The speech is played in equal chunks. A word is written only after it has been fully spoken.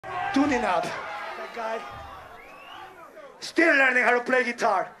tuning out. That guy. Still learning how to play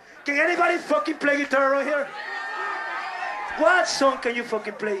guitar. Can anybody fucking play guitar right here? What song can you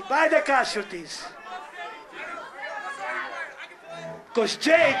fucking play? By the Casualties. Because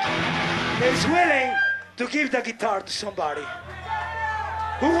Jake is willing to give the guitar to somebody.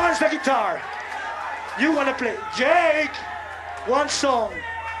 Who wants the guitar? You want to play? Jake, one song.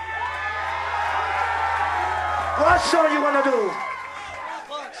 What song you want to do?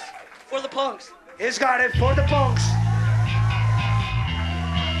 Punks. For the punks. He's got it, for the punks.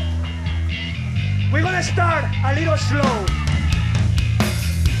 We're gonna start a little slow.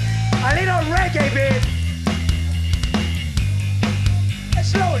 A little reggae beat. And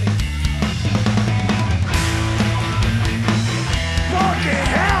slowly. Fucking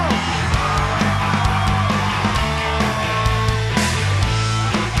hell!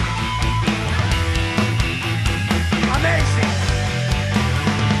 Amazing!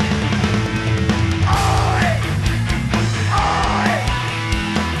 Oi! Oi!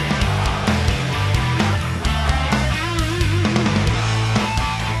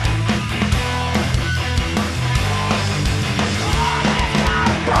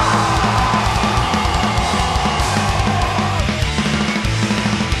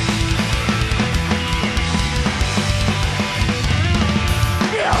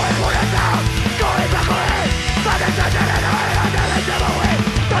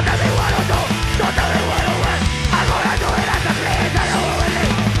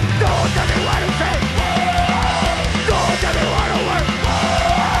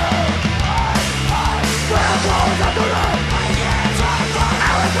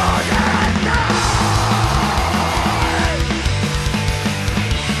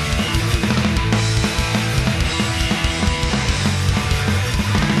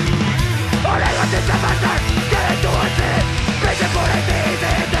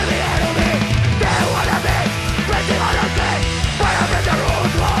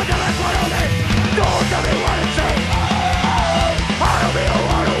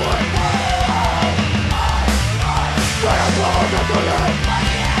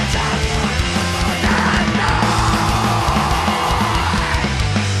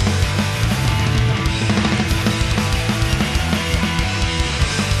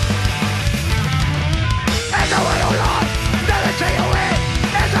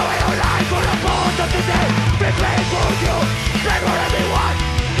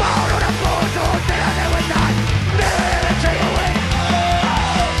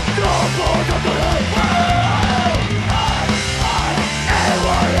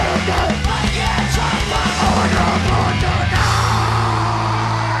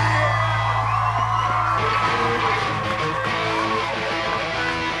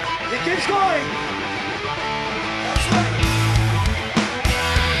 Keeps going. That's right.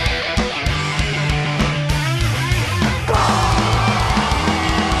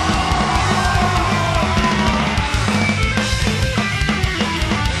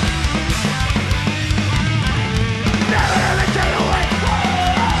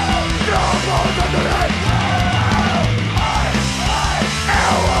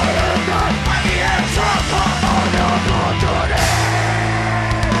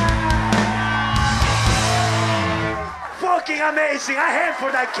 Amazing. A hand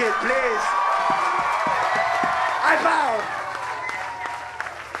for that kid, please. I bow.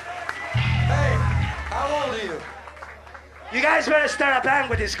 Hey, how old are you? You guys better start a band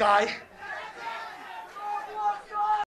with this guy.